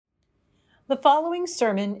The following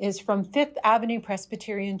sermon is from Fifth Avenue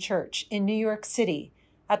Presbyterian Church in New York City,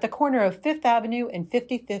 at the corner of Fifth Avenue and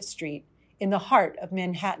 55th Street, in the heart of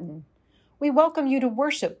Manhattan. We welcome you to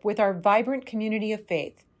worship with our vibrant community of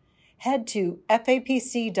faith. Head to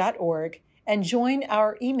fapc.org and join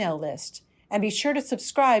our email list, and be sure to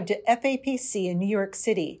subscribe to FAPC in New York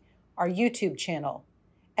City, our YouTube channel.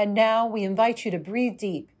 And now we invite you to breathe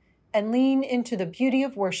deep and lean into the beauty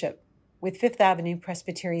of worship with Fifth Avenue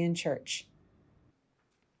Presbyterian Church.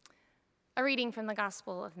 A reading from the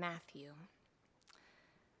Gospel of Matthew.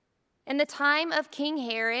 In the time of King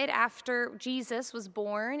Herod, after Jesus was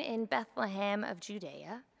born in Bethlehem of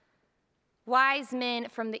Judea, wise men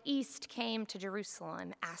from the east came to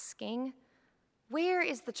Jerusalem, asking, "Where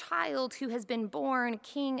is the child who has been born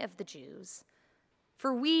King of the Jews?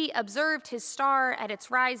 For we observed his star at its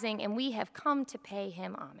rising, and we have come to pay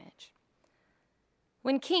him homage."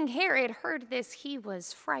 When King Herod heard this, he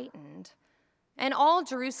was frightened, and all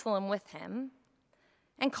Jerusalem with him.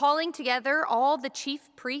 And calling together all the chief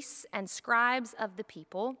priests and scribes of the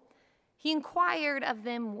people, he inquired of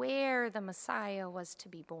them where the Messiah was to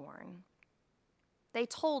be born. They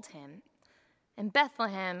told him, "In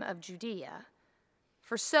Bethlehem of Judea,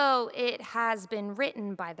 for so it has been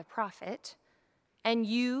written by the prophet, 'And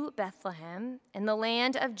you, Bethlehem, in the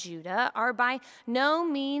land of Judah, are by no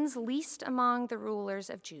means least among the rulers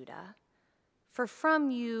of Judah. For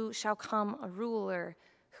from you shall come a ruler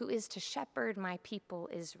who is to shepherd my people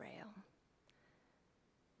Israel.'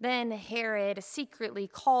 Then Herod secretly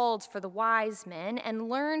called for the wise men and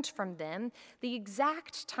learned from them the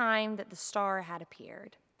exact time that the star had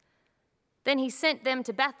appeared. Then he sent them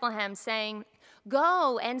to Bethlehem, saying,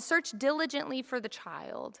 'Go and search diligently for the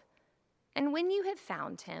child. And when you have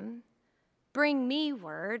found him, bring me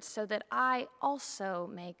word so that I also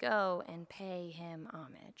may go and pay him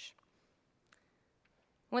homage.'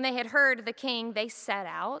 When they had heard the king, they set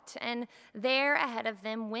out, and there ahead of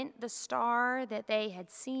them went the star that they had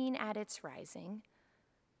seen at its rising,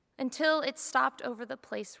 until it stopped over the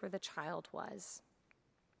place where the child was.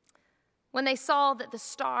 When they saw that the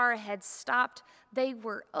star had stopped, they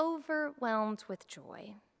were overwhelmed with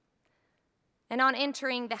joy. And on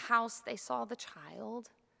entering the house, they saw the child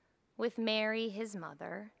with Mary, his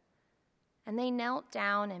mother, and they knelt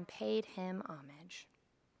down and paid him homage.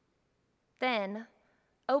 Then,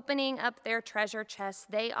 opening up their treasure chests,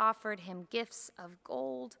 they offered him gifts of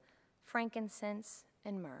gold, frankincense,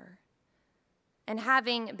 and myrrh. And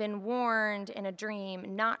having been warned in a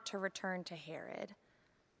dream not to return to Herod,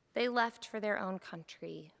 they left for their own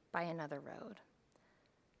country by another road.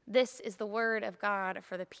 This is the word of God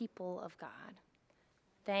for the people of God.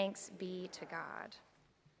 Thanks be to God.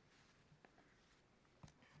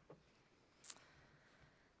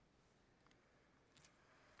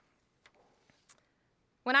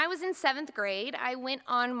 When I was in 7th grade, I went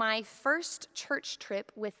on my first church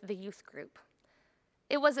trip with the youth group.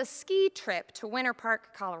 It was a ski trip to Winter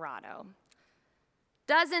Park, Colorado.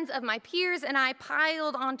 Dozens of my peers and I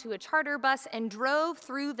piled onto a charter bus and drove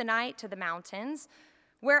through the night to the mountains,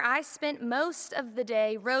 where I spent most of the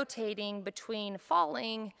day rotating between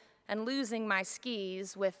falling and losing my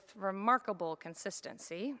skis with remarkable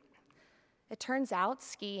consistency. It turns out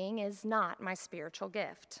skiing is not my spiritual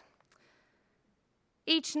gift.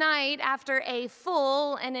 Each night, after a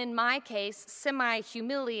full, and in my case,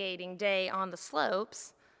 semi-humiliating day on the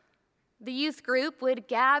slopes, the youth group would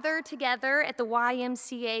gather together at the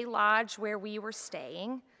YMCA lodge where we were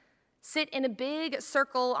staying, sit in a big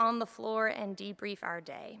circle on the floor, and debrief our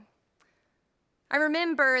day. I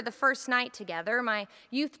remember the first night together, my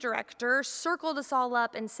youth director circled us all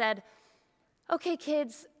up and said, "Okay,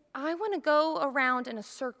 kids, I want to go around in a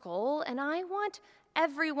circle, and I want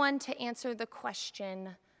everyone to answer the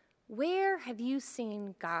question, where have you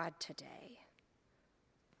seen God today?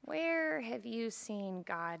 Where have you seen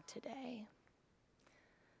God today?"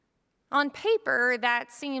 On paper, that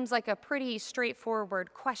seems like a pretty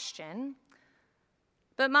straightforward question,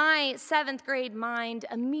 but my 7th grade mind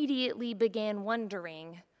immediately began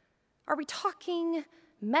wondering, are we talking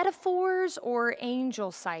metaphors or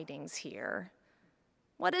angel sightings here?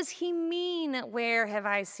 What does he mean, where have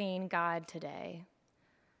I seen God today?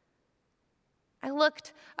 I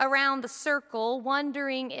looked around the circle,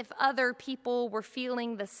 wondering if other people were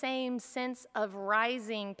feeling the same sense of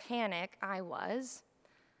rising panic I was.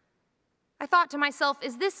 I thought to myself,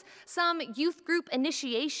 is this some youth group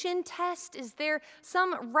initiation test? Is there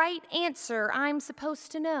some right answer I'm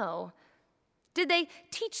supposed to know? Did they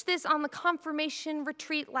teach this on the confirmation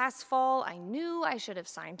retreat last fall? I knew I should have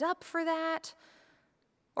signed up for that.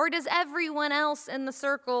 Or does everyone else in the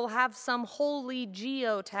circle have some holy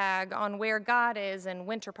geotag on where God is in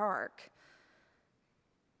Winter Park?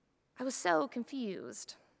 I was so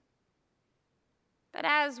confused. But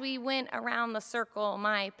as we went around the circle,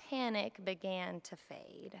 my panic began to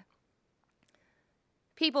fade.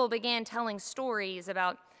 People began telling stories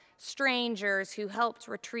about strangers who helped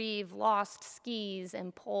retrieve lost skis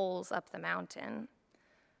and poles up the mountain.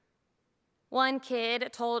 One kid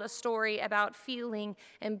told a story about feeling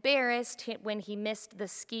embarrassed when he missed the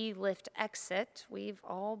ski lift exit. We've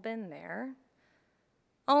all been there.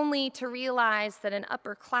 Only to realize that an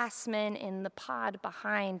upperclassman in the pod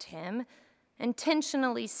behind him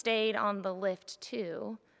intentionally stayed on the lift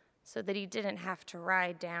too, so that he didn't have to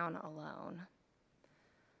ride down alone.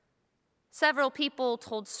 Several people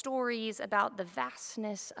told stories about the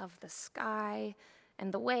vastness of the sky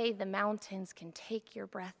and the way the mountains can take your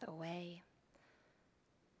breath away.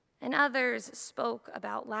 And others spoke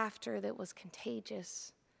about laughter that was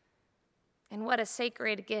contagious and what a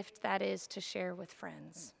sacred gift that is to share with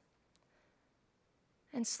friends.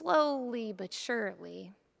 And slowly but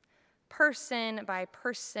surely, person by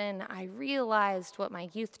person, I realized what my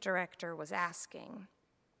youth director was asking.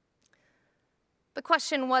 The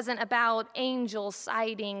question wasn't about angel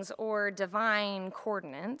sightings or divine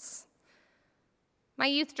coordinates. My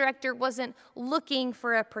youth director wasn't looking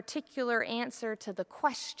for a particular answer to the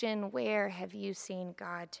question, where have you seen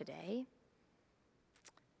God today?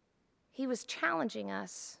 He was challenging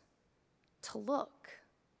us to look.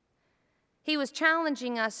 He was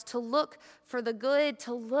challenging us to look for the good,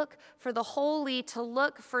 to look for the holy, to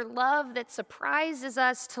look for love that surprises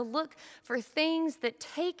us, to look for things that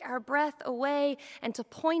take our breath away, and to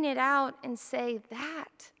point it out and say,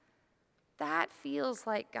 that feels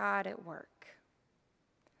like God at work.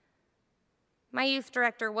 My youth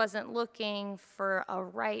director wasn't looking for a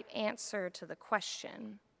right answer to the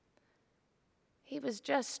question. He was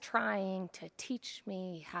just trying to teach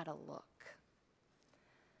me how to look.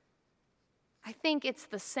 I think it's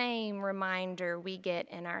the same reminder we get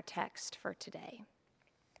in our text for today.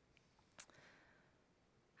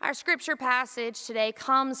 Our scripture passage today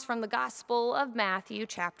comes from the Gospel of Matthew,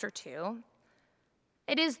 chapter 2.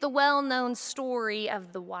 It is the well-known story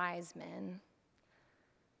of the wise men.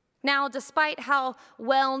 Now, despite how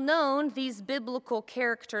well-known these biblical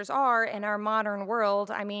characters are in our modern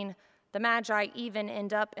world, the Magi even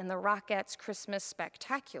end up in the Rockettes Christmas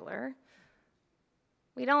Spectacular,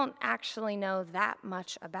 we don't actually know that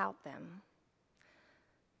much about them.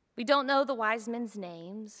 We don't know the wise men's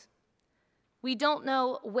names. We don't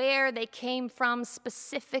know where they came from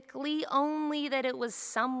specifically, only that it was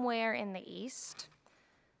somewhere in the east.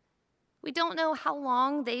 We don't know how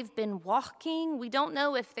long they've been walking. We don't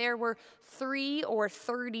know if there were 3 or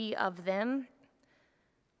 30 of them.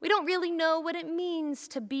 We don't really know what it means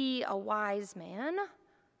to be a wise man,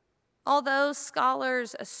 although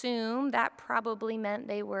scholars assume that probably meant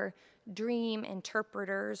they were dream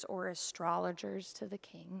interpreters or astrologers to the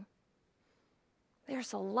king.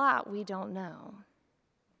 There's a lot we don't know.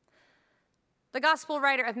 The gospel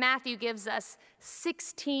writer of Matthew gives us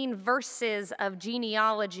 16 verses of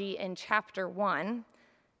genealogy in chapter 1,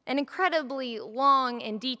 an incredibly long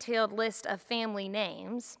and detailed list of family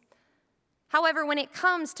names. However, when it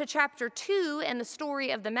comes to chapter 2 and the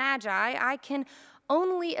story of the Magi, I can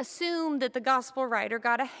only assume that the gospel writer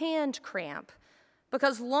got a hand cramp,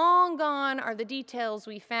 because long gone are the details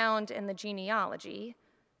we found in the genealogy,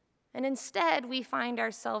 and instead we find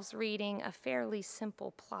ourselves reading a fairly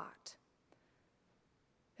simple plot.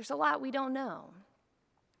 There's a lot we don't know.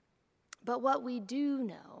 But what we do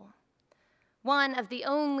know, one of the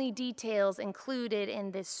only details included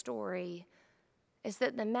in this story, is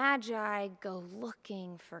that the Magi go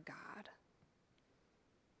looking for God.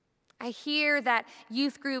 I hear that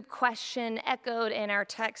youth group question echoed in our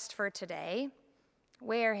text for today.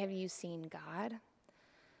 Where have you seen God?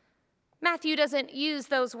 Matthew doesn't use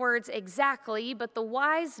those words exactly, but the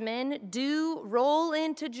wise men do roll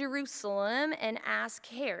into Jerusalem and ask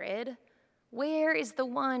Herod, where is the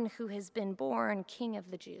one who has been born King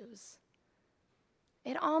of the Jews?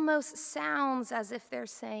 It almost sounds as if they're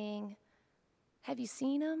saying, have you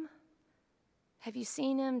seen him? Have you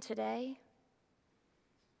seen him today?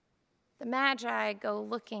 The Magi go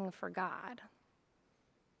looking for God.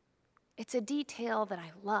 It's a detail that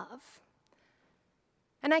I love.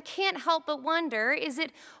 And I can't help but wonder, is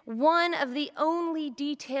it one of the only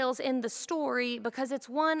details in the story because it's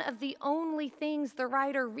one of the only things the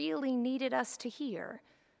writer really needed us to hear?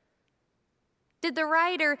 Did the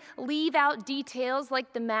writer leave out details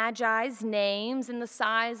like the Magi's names and the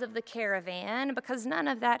size of the caravan because none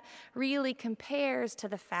of that really compares to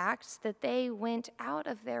the fact that they went out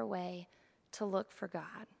of their way to look for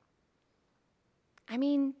God?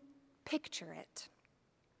 Picture it.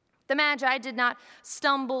 The Magi did not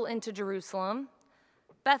stumble into Jerusalem.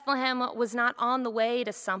 Bethlehem was not on the way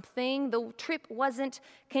to something. The trip wasn't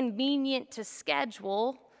convenient to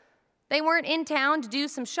schedule. They weren't in town to do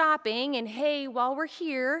some shopping, and hey, while we're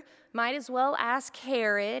here, might as well ask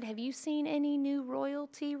Herod, have you seen any new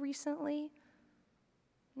royalty recently?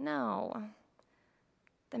 No.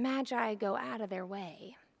 The Magi go out of their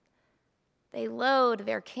way. They load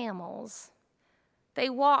their camels. They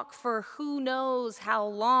walk for who knows how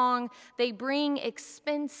long. They bring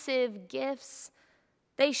expensive gifts.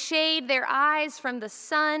 They shade their eyes from the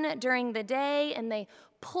sun during the day, and they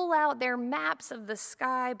pull out their maps of the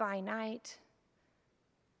sky by night.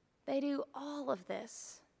 They do all of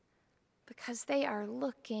this because they are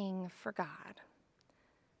looking for God.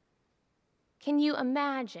 Can you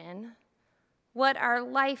imagine what our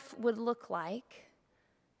life would look like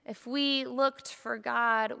if we looked for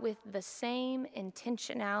God with the same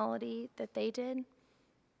intentionality that they did?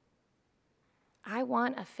 I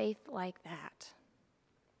want a faith like that.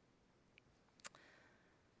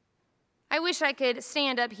 I wish I could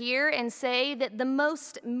stand up here and say that the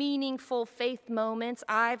most meaningful faith moments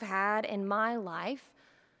I've had in my life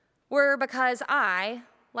were because I,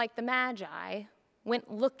 like the Magi,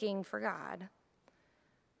 went looking for God.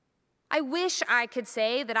 I wish I could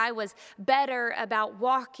say that I was better about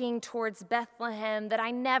walking towards Bethlehem, that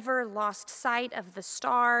I never lost sight of the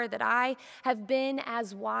star, that I have been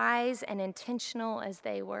as wise and intentional as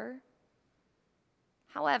they were.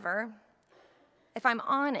 However, if I'm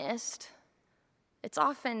honest, it's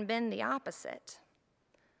often been the opposite.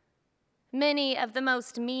 Many of the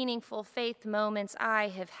most meaningful faith moments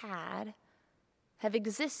I have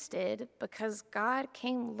existed because God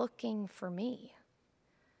came looking for me.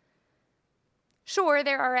 Sure,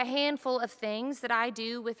 there are a handful of things that I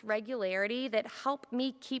do with regularity that help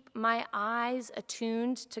me keep my eyes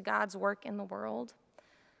attuned to God's work in the world.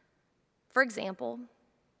 For example,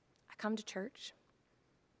 I come to church.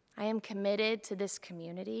 I am committed to this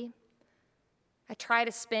community. I try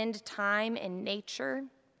to spend time in nature.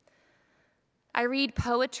 I read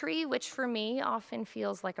poetry, which for me often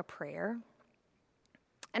feels like a prayer.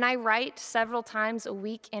 And I write several times a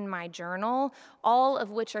week in my journal, all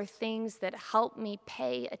of which are things that help me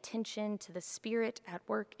pay attention to the Spirit at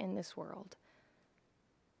work in this world.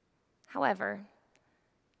 However,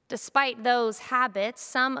 despite those habits,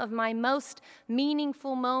 some of my most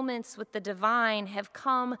meaningful moments with the divine have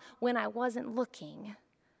come when I wasn't looking.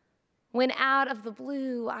 When out of the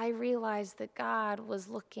blue, I realized that God was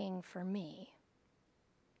looking for me.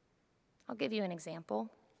 I'll give you an example.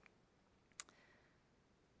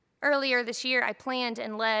 Earlier this year, I planned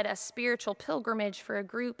and led a spiritual pilgrimage for a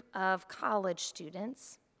group of college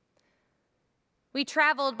students. We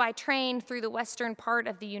traveled by train through the western part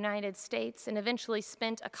of the United States and eventually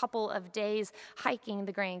spent a couple of days hiking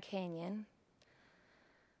the Grand Canyon.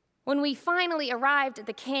 When we finally arrived at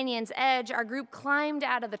the canyon's edge, our group climbed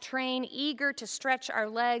out of the train, eager to stretch our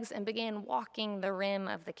legs, and began walking the rim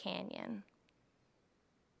of the canyon.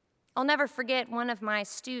 I'll never forget one of my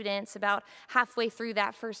students, about halfway through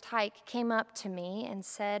that first hike, came up to me and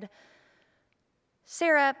said,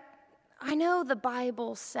 "Sarah, I know the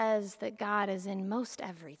Bible says that God is in most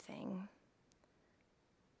everything,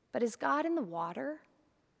 but is God in the water?"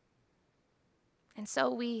 And so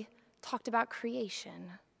we talked about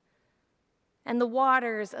creation and the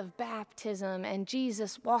waters of baptism and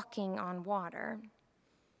Jesus walking on water.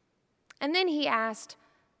 And then he asked,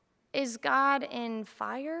 "Is God in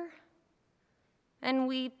fire?" And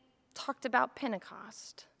we talked about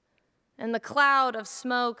Pentecost and the cloud of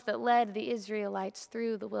smoke that led the Israelites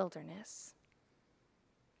through the wilderness.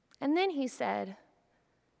 And then he said,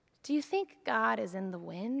 "Do you think God is in the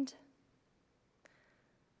wind?"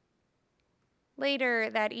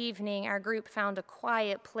 Later that evening, our group found a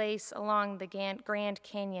quiet place along the Grand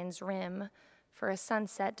Canyon's rim for a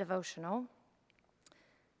sunset devotional.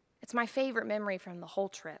 It's my favorite memory from the whole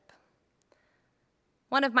trip.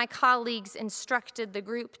 One of my colleagues instructed the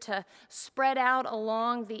group to spread out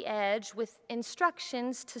along the edge with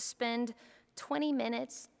instructions to spend 20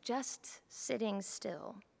 minutes just sitting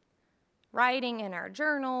still, writing in our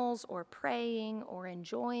journals or praying or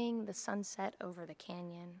enjoying the sunset over the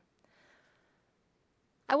canyon.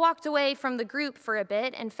 I walked away from the group for a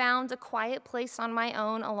bit and found a quiet place on my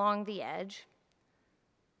own along the edge.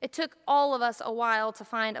 It took all of us a while to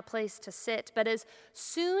find a place to sit, but as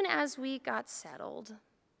soon as we got settled,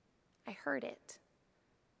 I heard it,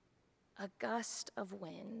 a gust of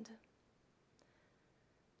wind.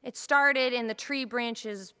 It started in the tree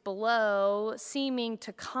branches below, seeming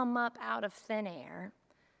to come up out of thin air,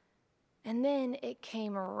 and then it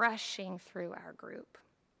came rushing through our group.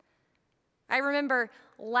 I remember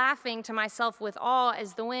laughing to myself with awe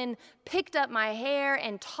as the wind picked up my hair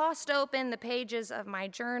and tossed open the pages of my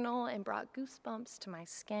journal and brought goosebumps to my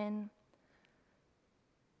skin.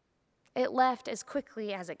 It left as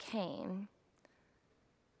quickly as it came.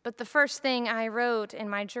 But the first thing I wrote in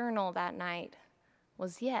my journal that night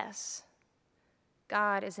was, yes,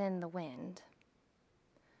 God is in the wind.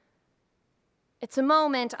 It's a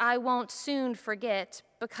moment I won't soon forget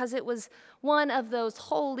because it was one of those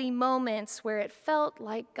holy moments where it felt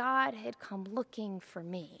like God had come looking for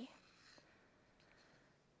me.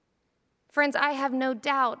 Friends, I have no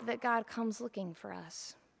doubt that God comes looking for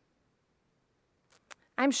us.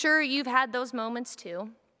 I'm sure you've had those moments too.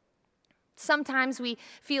 Sometimes we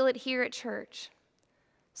feel it here at church.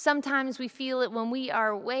 Sometimes we feel it when we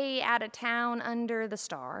are way out of town under the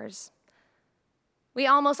stars. We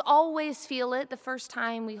almost always feel it the first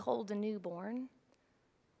time we hold a newborn.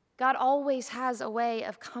 God always has a way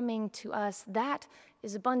of coming to us. That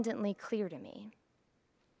is abundantly clear to me.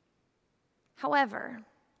 However,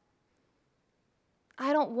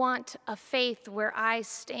 I don't want a faith where I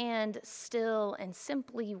stand still and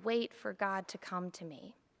simply wait for God to come to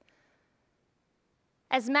me.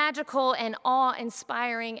 As magical and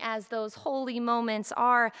awe-inspiring as those holy moments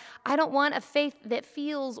are, I don't want a faith that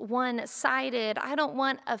feels one-sided. I don't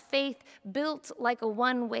want a faith built like a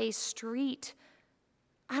one-way street.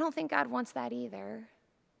 I don't think God wants that either.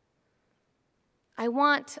 I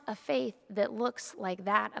want a faith that looks like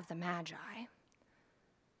that of the Magi.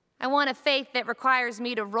 I want a faith that requires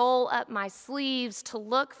me to roll up my sleeves, to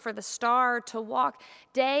look for the star, to walk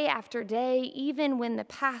day after day, even when the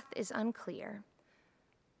path is unclear.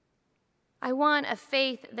 I want a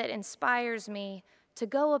faith that inspires me to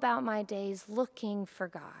go about my days looking for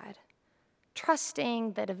God,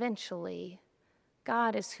 trusting that eventually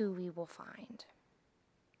God is who we will find.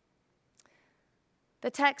 The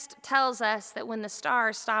text tells us that when the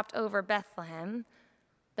star stopped over Bethlehem,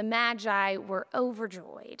 the Magi were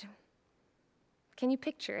overjoyed. Can you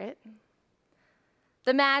picture it?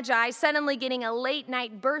 The Magi suddenly getting a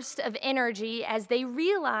late-night burst of energy as they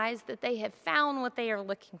realize that they have found what they are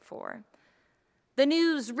looking for. The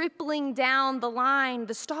news rippling down the line,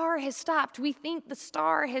 the star has stopped. We think the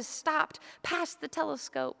star has stopped past the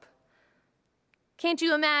telescope. Can't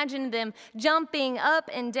you imagine them jumping up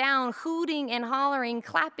and down, hooting and hollering,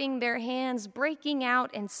 clapping their hands, breaking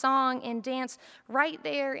out in song and dance right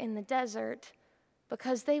there in the desert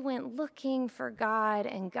because they went looking for God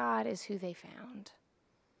and God is who they found?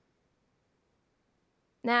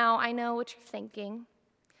 Now, I know what you're thinking.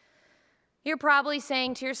 You're probably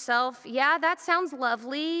saying to yourself, yeah, that sounds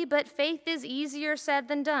lovely, but faith is easier said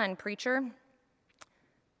than done, preacher.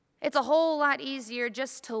 It's a whole lot easier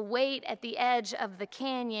just to wait at the edge of the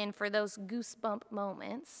canyon for those goosebump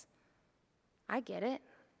moments. I get it.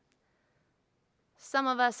 Some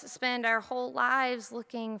of us spend our whole lives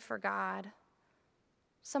looking for God.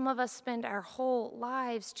 Some of us spend our whole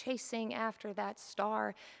lives chasing after that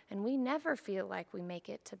star, and we never feel like we make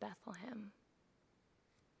it to Bethlehem.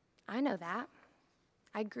 I know that.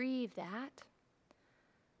 I grieve that.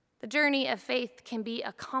 The journey of faith can be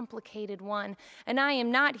a complicated one, and I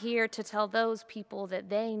am not here to tell those people that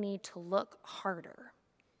they need to look harder.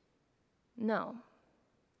 No,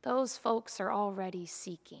 those folks are already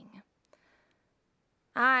seeking.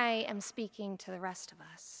 I am speaking to the rest of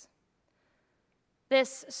us.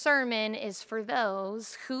 This sermon is for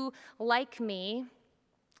those who, like me,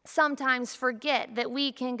 sometimes forget that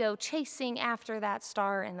we can go chasing after that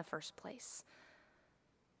star in the first place.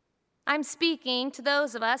 I'm speaking to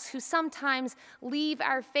those of us who sometimes leave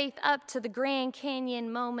our faith up to the Grand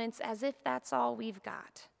Canyon moments as if that's all we've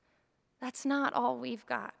got. That's not all we've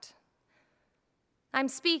got. I'm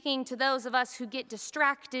speaking to those of us who get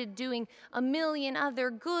distracted doing a million other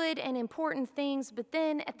good and important things, but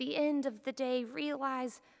then at the end of the day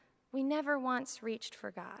realize we never once reached for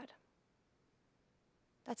God.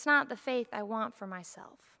 That's not the faith I want for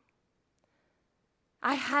myself.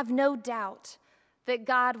 I have no doubt that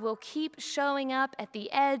God will keep showing up at the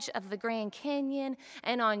edge of the Grand Canyon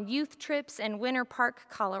and on youth trips in Winter Park,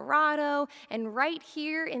 Colorado, and right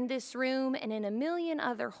here in this room and in a million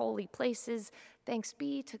other holy places, thanks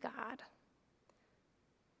be to God.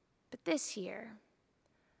 But this year,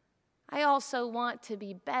 I also want to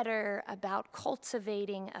be better about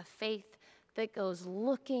cultivating a faith that goes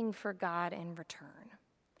looking for God in return.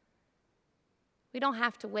 We don't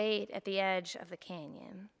have to wait at the edge of the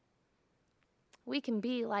canyon. We can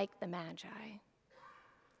be like the Magi.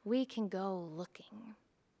 We can go looking.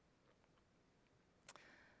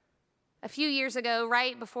 A few years ago,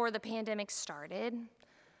 right before the pandemic started,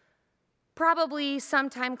 probably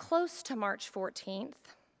sometime close to March 14th,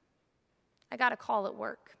 I got a call at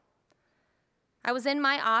work. I was in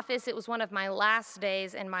my office. It was one of my last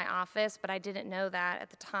days in my office, but I didn't know that at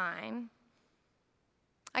the time.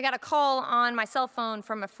 I got a call on my cell phone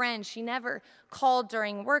from a friend. She never called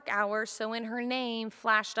during work hours, so when her name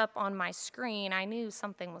flashed up on my screen, I knew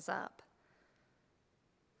something was up.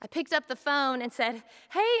 I picked up the phone and said,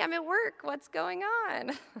 "Hey, I'm at work. What's going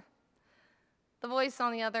on?" The voice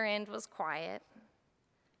on the other end was quiet.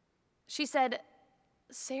 She said,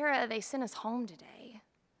 "Sarah, they sent us home today.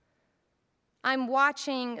 I'm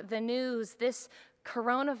watching the news. This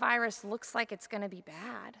coronavirus looks like it's going to be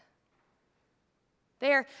bad.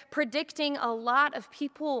 They're predicting a lot of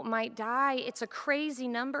people might die. It's a crazy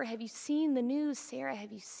number. Have you seen the news, Sarah?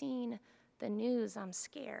 Have you seen the news? I'm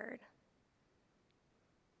scared."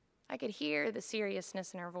 I could hear the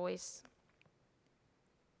seriousness in her voice.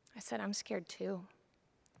 I said, "I'm scared too."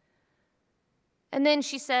 And then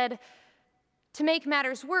she said, "To make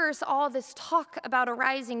matters worse, all this talk about a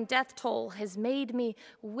rising death toll has made me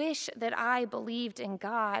wish that I believed in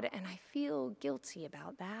God, and I feel guilty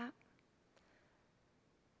about that."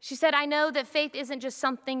 She said, "I know that faith isn't just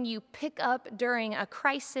something you pick up during a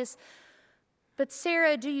crisis, but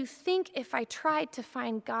Sarah, do you think if I tried to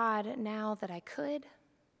find God now that I could?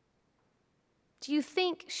 Do you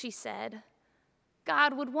think," she said,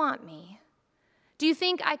 "God would want me? Do you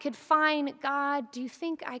think I could find God? Do you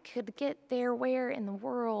think I could get there? Where in the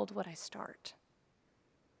world would I start?"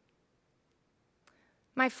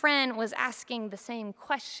 My friend was asking the same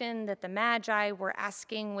question that the Magi were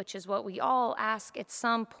asking, which is what we all ask at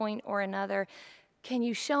some point or another. Can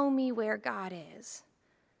you show me where God is?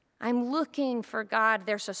 I'm looking for God.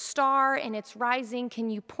 There's a star and it's rising.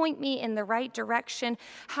 Can you point me in the right direction?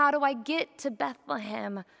 How do I get to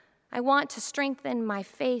Bethlehem? I want to strengthen my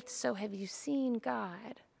faith. So have you seen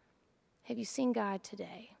God? Have you seen God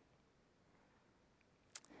today?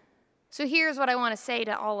 So here's what I want to say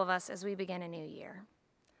to all of us as we begin a new year.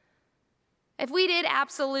 If we did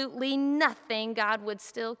absolutely nothing, God would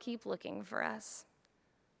still keep looking for us.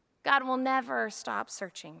 God will never stop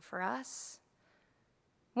searching for us.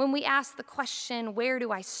 When we ask the question, where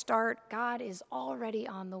do I start? God is already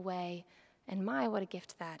on the way, and my, what a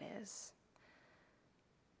gift that is.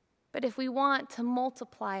 But if we want to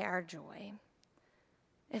multiply our joy,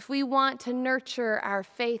 if we want to nurture our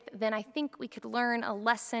faith, then I think we could learn a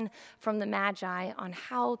lesson from the Magi on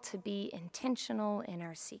how to be intentional in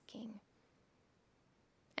our seeking.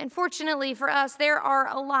 And fortunately for us, there are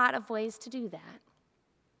a lot of ways to do that.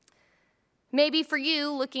 Maybe for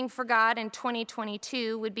you, looking for God in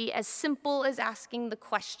 2022 would be as simple as asking the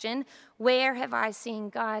question, where have I seen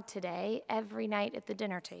God today, every night at the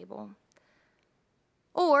dinner table?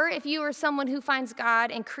 Or if you are someone who finds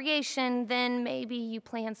God in creation, then maybe you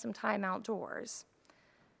plan some time outdoors.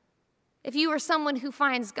 If you are someone who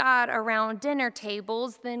finds God around dinner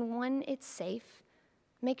tables, then when it's safe,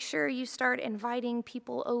 make sure you start inviting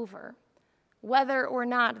people over, whether or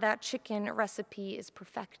not that chicken recipe is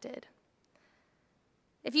perfected.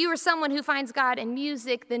 If you are someone who finds God in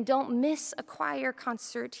music, then don't miss a choir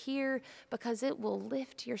concert here because it will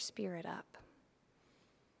lift your spirit up.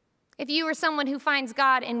 If you are someone who finds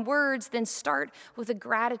God in words, then start with a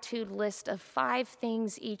gratitude list of 5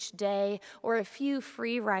 things each day or a few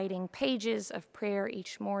free writing pages of prayer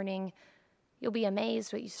each morning. You'll be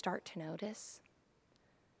amazed what you start to notice.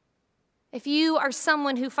 If you are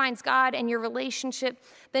someone who finds God in your relationship,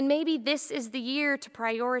 then maybe this is the year to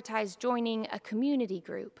prioritize joining a community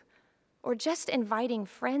group or just inviting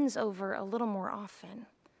friends over a little more often.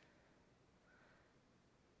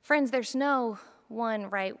 Friends, there's no one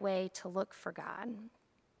right way to look for God,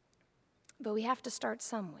 but we have to start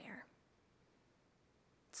somewhere.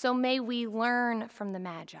 So may we learn from the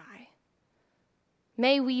Magi.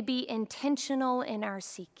 May we be intentional in our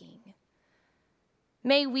seeking.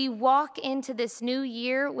 May we walk into this new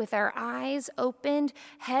year with our eyes opened,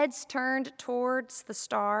 heads turned towards the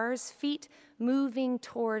stars, feet moving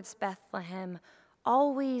towards Bethlehem,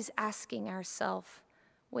 always asking ourselves,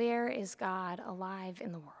 where is God alive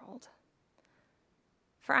in the world?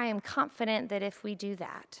 For I am confident that if we do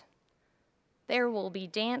that, there will be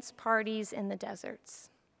dance parties in the deserts,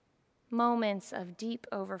 moments of deep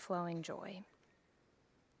overflowing joy.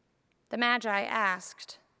 The Magi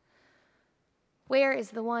asked, where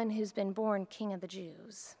is the one who's been born King of the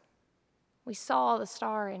Jews? We saw the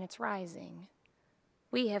star in its rising.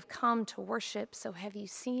 We have come to worship, so have you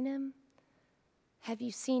seen him? Have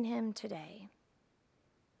you seen him today?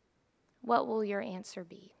 What will your answer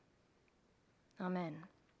be? Amen.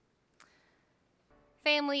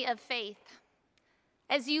 Family of faith,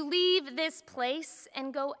 as you leave this place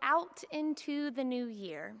and go out into the new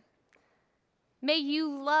year, May you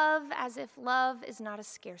love as if love is not a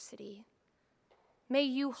scarcity. May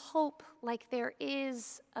you hope like there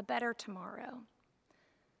is a better tomorrow.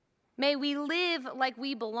 May we live like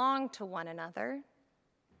we belong to one another,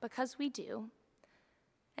 because we do.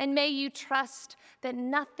 And may you trust that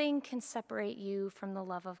nothing can separate you from the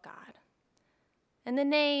love of God. In the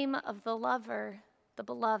name of the lover, the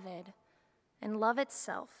beloved, and love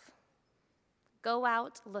itself, go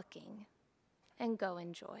out looking and go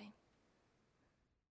enjoy.